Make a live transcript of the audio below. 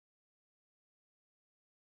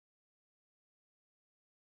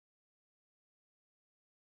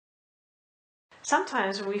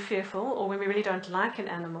Sometimes when we're fearful or when we really don't like an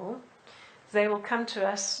animal, they will come to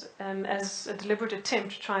us as a deliberate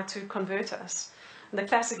attempt to try to convert us. And the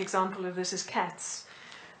classic example of this is cats.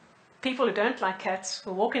 People who don't like cats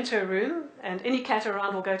will walk into a room and any cat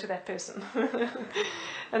around will go to that person.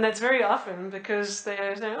 And that's very often because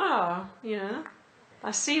they're saying, oh,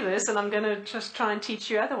 I see this and I'm going to just try and teach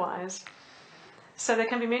you otherwise. So there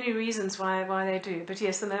can be many reasons why they do. But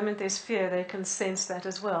yes, the moment there's fear, they can sense that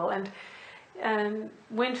as well. And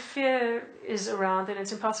when fear is around, then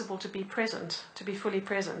it's impossible to be present, to be fully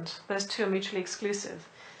present. Those two are mutually exclusive.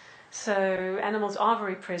 So animals are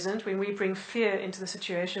very present. When we bring fear into the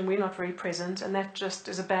situation, we're not very present, and that just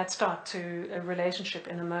is a bad start to a relationship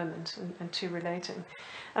in a moment and to relating.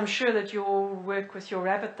 I'm sure that your work with your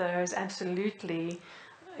rabbit, though, is absolutely,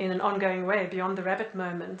 in an ongoing way, beyond the rabbit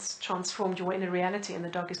moments, transformed your inner reality, and the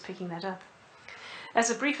dog is picking that up. As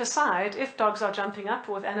a brief aside, if dogs are jumping up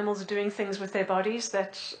or if animals are doing things with their bodies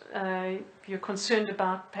that you're concerned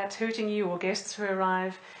about perhaps hurting you or guests who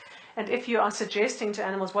arrive, and if you are suggesting to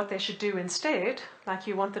animals what they should do instead, like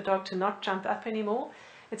you want the dog to not jump up anymore,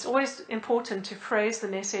 it's always important to phrase the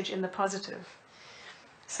message in the positive.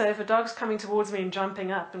 So if a dog's coming towards me and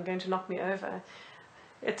jumping up and going to knock me over,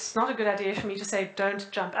 it's not a good idea for me to say, don't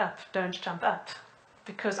jump up, don't jump up.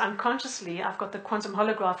 Because unconsciously, I've got the quantum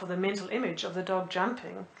holograph or the mental image of the dog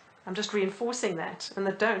jumping. I'm just reinforcing that, and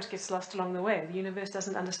the don't gets lost along the way. The universe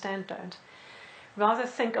doesn't understand don't. Rather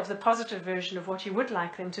think of the positive version of what you would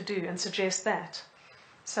like them to do and suggest that.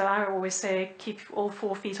 So I always say, keep all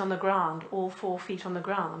 4 feet on the ground, all 4 feet on the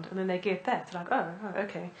ground. And then they get that. They're like, oh,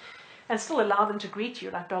 okay. And still allow them to greet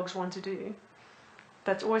you like dogs want to do.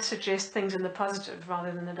 But always suggest things in the positive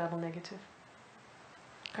rather than the double negative.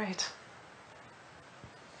 Great.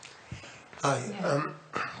 Hi. Yeah.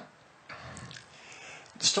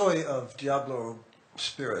 The story of Diablo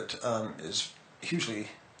Spirit is hugely,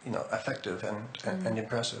 effective and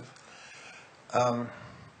impressive.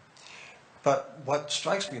 But what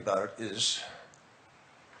strikes me about it is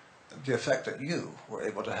the effect that you were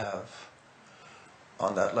able to have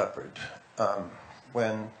on that leopard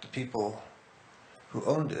when the people who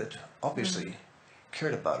owned it obviously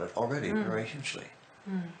cared about it already very hugely.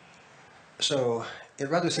 So it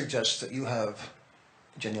rather suggests that you have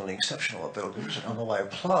genuinely exceptional abilities, and although I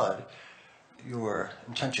applaud your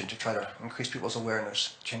intention to try to increase people's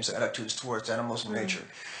awareness, change their attitudes towards animals and nature,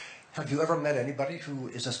 have you ever met anybody who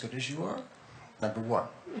is as good as you are? Number one.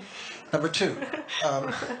 Number two,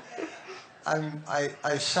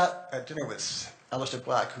 I sat at dinner with Alistair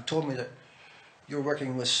Black, who told me that you were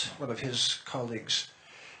working with one of his colleagues,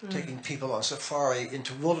 taking people on safari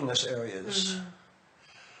into wilderness areas.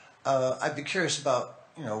 I'd be curious about,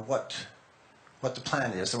 what the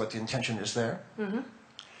plan is or what the intention is there.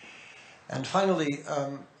 And finally,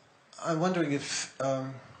 I'm wondering if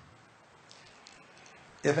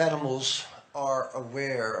animals are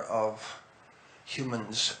aware of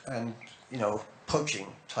humans and, poaching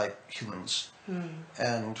type humans,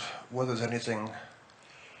 and whether there's anything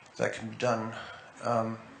that can be done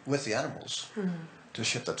with the animals to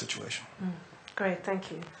shift that situation. Great,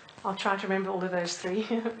 thank you. I'll try to remember all of those 3.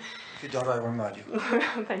 If you don't, I'll remind you.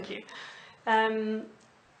 Thank you.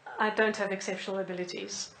 I don't have exceptional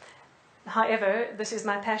abilities. However, this is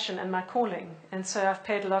my passion and my calling, and so I've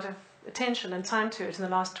paid a lot of attention and time to it in the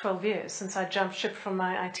last 12 years since I jumped ship from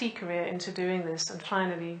my IT career into doing this and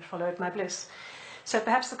finally followed my bliss. So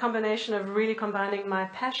perhaps the combination of really combining my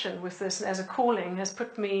passion with this as a calling has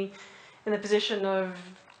put me in the position of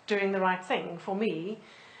doing the right thing for me,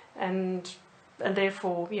 and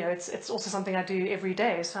therefore, it's also something I do every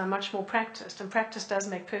day, so I'm much more practiced, and practice does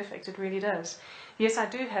make perfect, it really does. Yes, I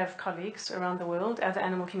do have colleagues around the world, other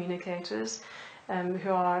animal communicators, who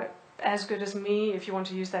are as good as me, if you want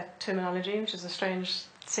to use that terminology, which is a strange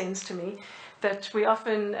sense to me, but we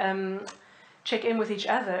often check in with each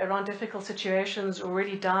other around difficult situations or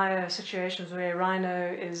really dire situations where a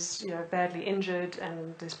rhino is badly injured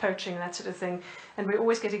and there's poaching and that sort of thing, and we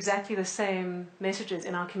always get exactly the same messages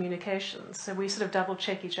in our communications, so we sort of double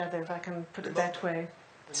check each other, if I can put it that way.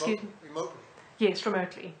 Remotely? Yes,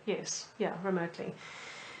 remotely, yes, yeah, remotely.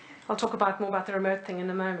 I'll talk more about the remote thing in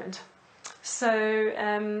a moment. So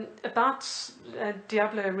about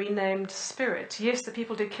Diablo renamed Spirit, yes, the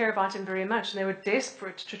people did care about him very much, and they were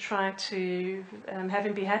desperate to try to have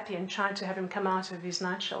him be happy and try to have him come out of his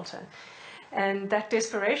night shelter. And that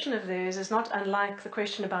desperation of theirs is not unlike the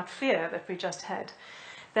question about fear that we just had.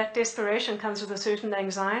 That desperation comes with a certain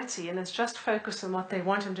anxiety, and it's just focused on what they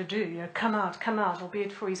want him to do, come out,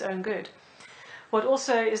 albeit for his own good. What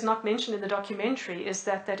also is not mentioned in the documentary is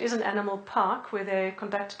that is an animal park where they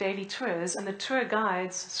conduct daily tours, and the tour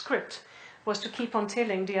guide's script was to keep on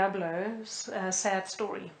telling Diablo's sad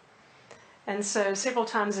story. And so several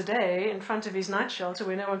times a day, in front of his night shelter,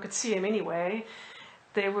 where no one could see him anyway,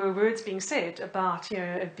 there were words being said about,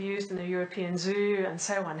 abused in a European zoo and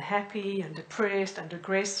so unhappy and depressed and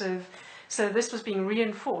aggressive. So this was being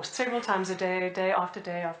reinforced several times a day, day after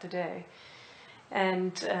day after day.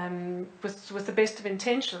 And with the best of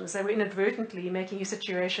intentions, they were inadvertently making his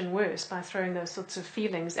situation worse by throwing those sorts of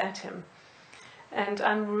feelings at him. And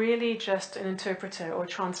I'm really just an interpreter or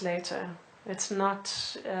translator. It's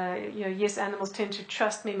not, yes, animals tend to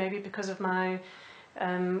trust me maybe because of my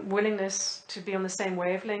willingness to be on the same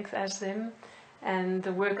wavelength as them, and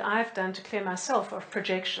the work I've done to clear myself of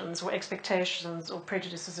projections or expectations or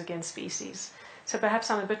prejudices against species. So perhaps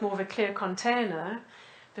I'm a bit more of a clear container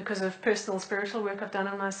because of personal spiritual work I've done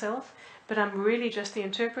on myself, but I'm really just the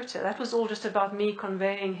interpreter. That was all just about me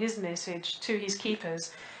conveying his message to his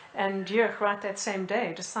keepers. And Jörg, right that same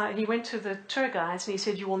day, he went to the tour guides and he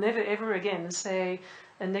said, you will never ever again say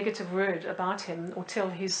a negative word about him or tell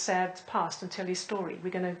his sad past and tell his story. We're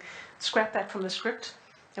going to scrap that from the script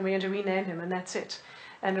and we're going to rename him, and that's it.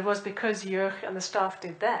 And it was because Jörg and the staff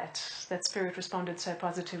did that Spirit responded so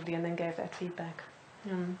positively and then gave that feedback.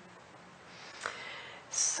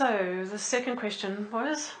 So the second question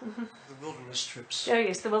was? The wilderness trips. Oh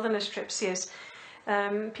yes, the wilderness trips, yes.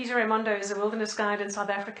 Peter Raimondo is a wilderness guide in South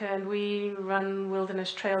Africa, and we run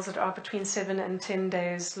wilderness trails that are between 7 and 10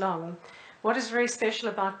 days long. What is very special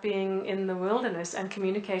about being in the wilderness and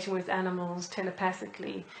communicating with animals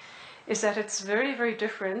telepathically is that it's very, very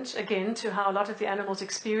different, again, to how a lot of the animals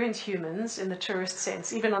experience humans in the tourist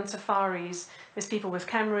sense. Even on safaris, there's people with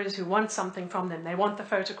cameras who want something from them. They want the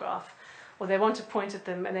photograph, or they want to point at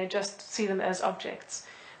them, and they just see them as objects.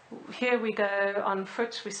 Here we go on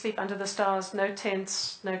foot, we sleep under the stars, no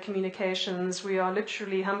tents, no communications. We are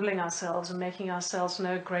literally humbling ourselves and making ourselves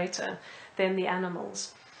no greater than the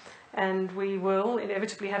animals. And we will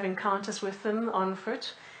inevitably have encounters with them on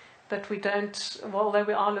foot, but we don't, although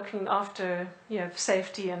we are looking after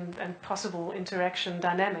safety and possible interaction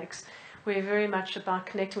dynamics, we're very much about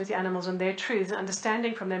connecting with the animals and their truths and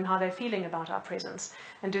understanding from them how they're feeling about our presence,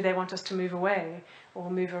 and do they want us to move away or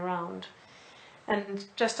move around. And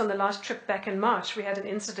just on the last trip back in March, we had an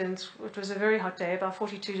incident. It was a very hot day, about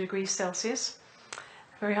 42 degrees Celsius.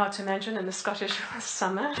 Very hard to imagine in the Scottish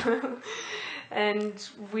summer. And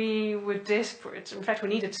we were desperate. In fact, we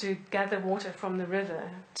needed to gather water from the river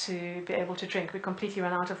to be able to drink. We completely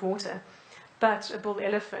ran out of water. But a bull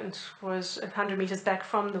elephant was 100 meters back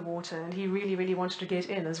from the water, and he really, really wanted to get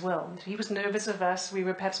in as well. He was nervous of us. We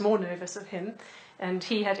were perhaps more nervous of him. And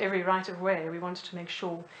he had every right of way. We wanted to make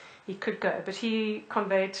sure he could go. But he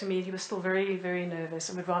conveyed to me he was still very, very nervous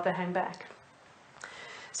and would rather hang back.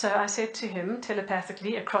 So I said to him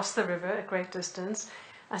telepathically across the river at great distance,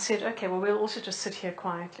 I said, okay, well, we'll also just sit here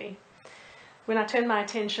quietly. When I turned my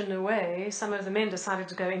attention away, some of the men decided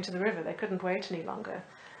to go into the river. They couldn't wait any longer.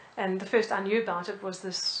 And the first I knew about it was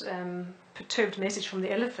this perturbed message from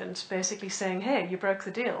the elephant, basically saying, hey, you broke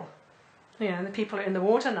the deal. The people are in the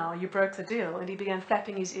water now, you broke the deal. And he began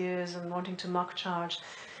flapping his ears and wanting to mock charge.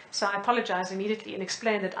 So I apologized immediately and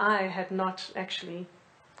explained that I had not actually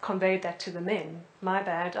conveyed that to the men. My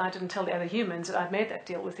bad, I didn't tell the other humans that I'd made that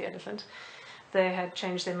deal with the elephant. They had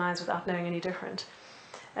changed their minds without knowing any different.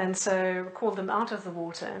 And so called them out of the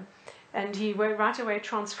water. And he right away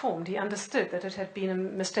transformed. He understood that it had been a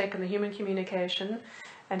mistake in the human communication,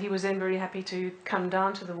 and he was then very happy to come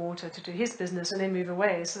down to the water to do his business and then move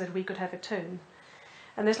away so that we could have a turn.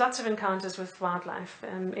 And there's lots of encounters with wildlife,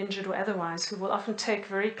 injured or otherwise, who will often take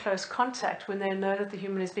very close contact when they know that the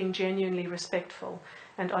human is being genuinely respectful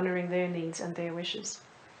and honouring their needs and their wishes.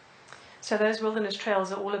 So those wilderness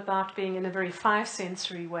trails are all about being in a very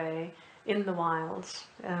five-sensory way in the wilds,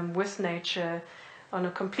 with nature, on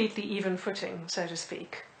a completely even footing, so to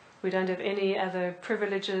speak. We don't have any other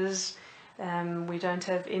privileges, we don't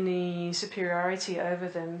have any superiority over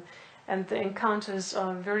them, and the encounters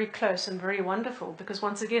are very close and very wonderful, because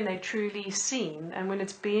once again they're truly seen, and when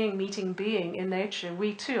it's being meeting being in nature,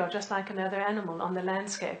 we too are just like another animal on the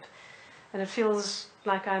landscape. And it feels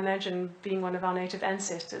like, I imagine, being one of our native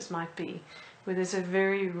ancestors might be, where there's a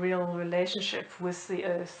very real relationship with the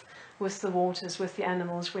earth, with the waters, with the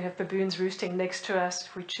animals. We have baboons roosting next to us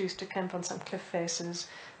if we choose to camp on some cliff faces.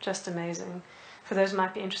 Just amazing. For those who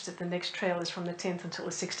might be interested, the next trail is from the 10th until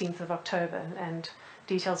the 16th of October, and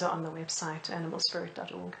details are on the website,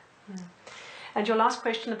 animalspirit.org. And your last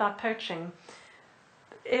question about poaching.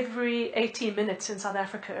 Every 18 minutes in South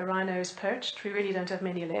Africa, a rhino is poached. We really don't have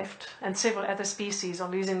many left. And several other species are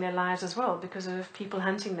losing their lives as well because of people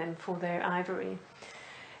hunting them for their ivory.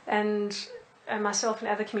 And myself and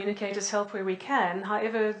other communicators help where we can.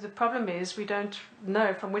 However, the problem is we don't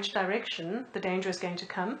know from which direction the danger is going to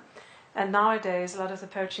come. And nowadays, a lot of the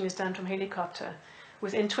poaching is done from helicopter.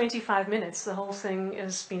 Within 25 minutes, the whole thing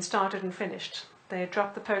has been started and finished. They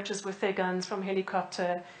drop the poachers with their guns from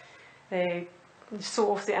helicopter. They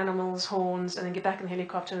saw off the animals' horns and then get back in the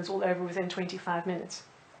helicopter, and it's all over within 25 minutes.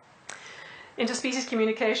 Interspecies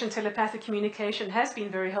communication, telepathic communication has been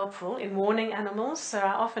very helpful in warning animals. So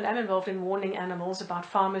I often am involved in warning animals about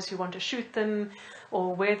farmers who want to shoot them,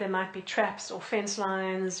 or where there might be traps or fence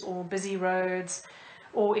lines or busy roads,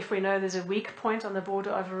 or if we know there's a weak point on the border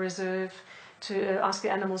of a reserve, to ask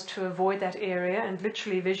the animals to avoid that area and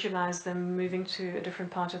literally visualize them moving to a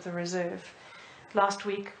different part of the reserve. Last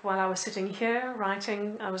week, while I was sitting here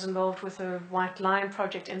writing, I was involved with a white lion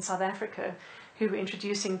project in South Africa, who were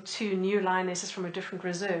introducing 2 new lionesses from a different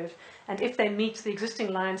reserve. And if they meet the existing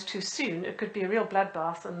lions too soon, it could be a real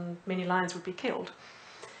bloodbath and many lions would be killed.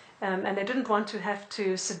 And they didn't want to have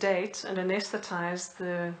to sedate and anesthetize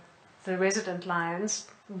the resident lions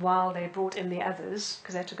while they brought in the others,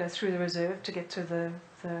 because they had to go through the reserve to get to the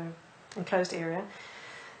enclosed area.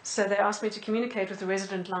 So they asked me to communicate with the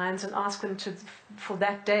resident lions and ask them to, for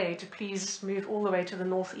that day, to please move all the way to the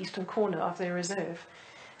northeastern corner of their reserve.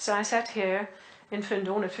 So I sat here in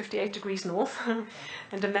Findorn at 58 degrees north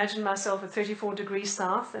and imagined myself at 34 degrees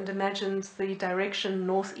south and imagined the direction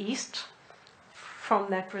northeast from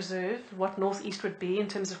that reserve, what northeast would be in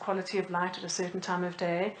terms of quality of light at a certain time of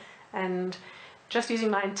day, and just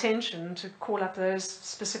using my intention to call up those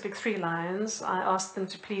specific 3 lions, I asked them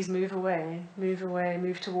to please move away,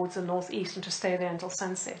 move towards the northeast and to stay there until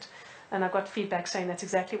sunset. And I got feedback saying that's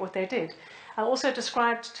exactly what they did. I also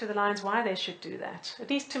described to the lions why they should do that. It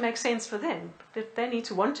needs to make sense for them, but they need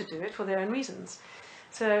to want to do it for their own reasons.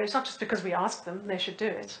 So it's not just because we asked them, they should do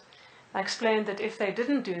it. I explained that if they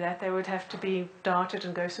didn't do that, they would have to be darted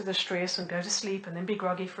and go through the stress and go to sleep and then be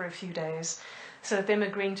groggy for a few days. So that them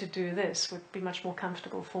agreeing to do this would be much more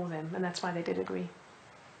comfortable for them, and that's why they did agree.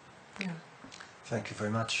 Yeah. Thank you very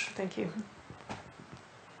much. Thank you.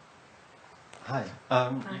 Hi.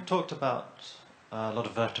 You talked about a lot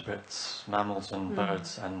of vertebrates, mammals and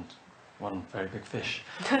birds, and one very big fish.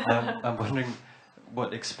 I'm wondering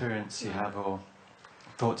what experience you have or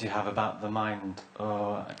thoughts you have about the mind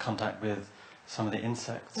or contact with some of the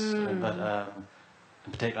insects. But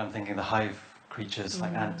in particular, I'm thinking the hive creatures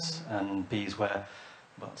like ants and bees, where,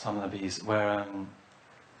 well, some of the bees, where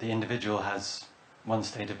the individual has one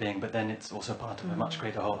state of being, but then it's also part of a much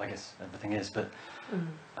greater whole. I guess everything is, but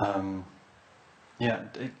yeah.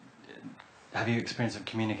 Have you experience of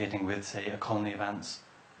communicating with, say, a colony of ants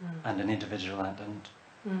and an individual ant,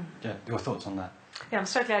 and yeah, your thoughts on that? Yeah, I'm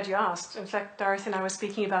so glad you asked. In fact, Dorothy and I were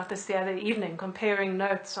speaking about this the other evening, comparing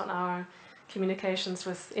notes on our communications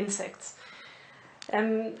with insects.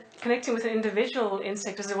 Connecting with an individual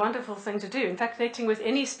insect is a wonderful thing to do. In fact, connecting with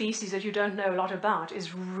any species that you don't know a lot about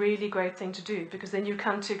is a really great thing to do, because then you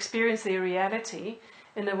come to experience their reality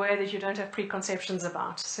in a way that you don't have preconceptions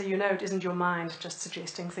about. So you know it isn't your mind just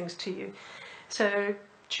suggesting things to you. So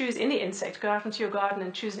choose any insect, go out into your garden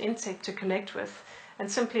and choose an insect to connect with, and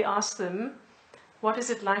simply ask them, what is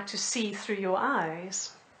it like to see through your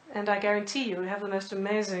eyes? And I guarantee you'll have the most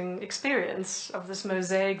amazing experience of this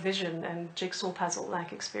mosaic vision and jigsaw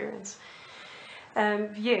puzzle-like experience.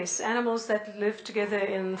 Yes, animals that live together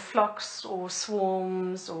in flocks or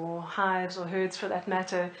swarms or hives or herds for that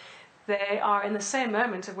matter, they are in the same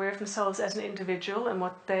moment aware of themselves as an individual and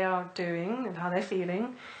what they are doing and how they're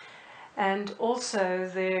feeling, and also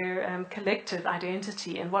their collective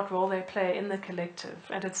identity and what role they play in the collective.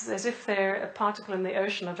 And it's as if they're a particle in the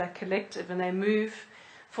ocean of that collective, and they move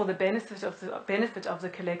for the benefit of the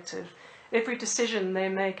collective. Every decision they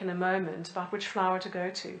make in a moment about which flower to go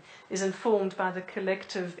to is informed by the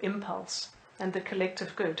collective impulse and the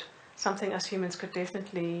collective good, something us humans could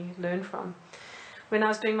definitely learn from. When I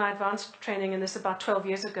was doing my advanced training in this about 12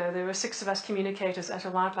 years ago, there were 6 of us communicators at a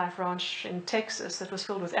wildlife ranch in Texas that was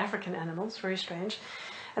filled with African animals, very strange.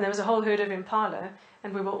 And there was a whole herd of impala,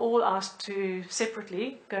 and we were all asked to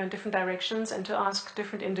separately go in different directions and to ask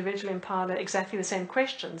different individual impala exactly the same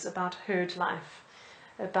questions about herd life,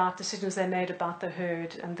 about decisions they made about the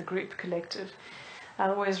herd and the group collective. I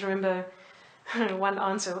always remember one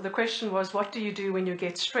answer. The question was, what do you do when you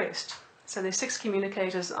get stressed? So there's 6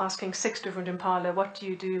 communicators asking 6 different impala, what do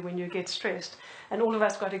you do when you get stressed? And all of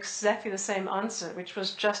us got exactly the same answer, which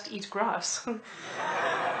was just eat grass.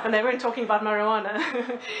 And they weren't talking about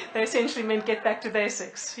marijuana. They essentially meant get back to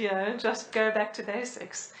basics, you know, just go back to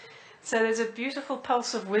basics. So there's a beautiful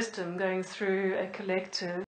pulse of wisdom going through a collective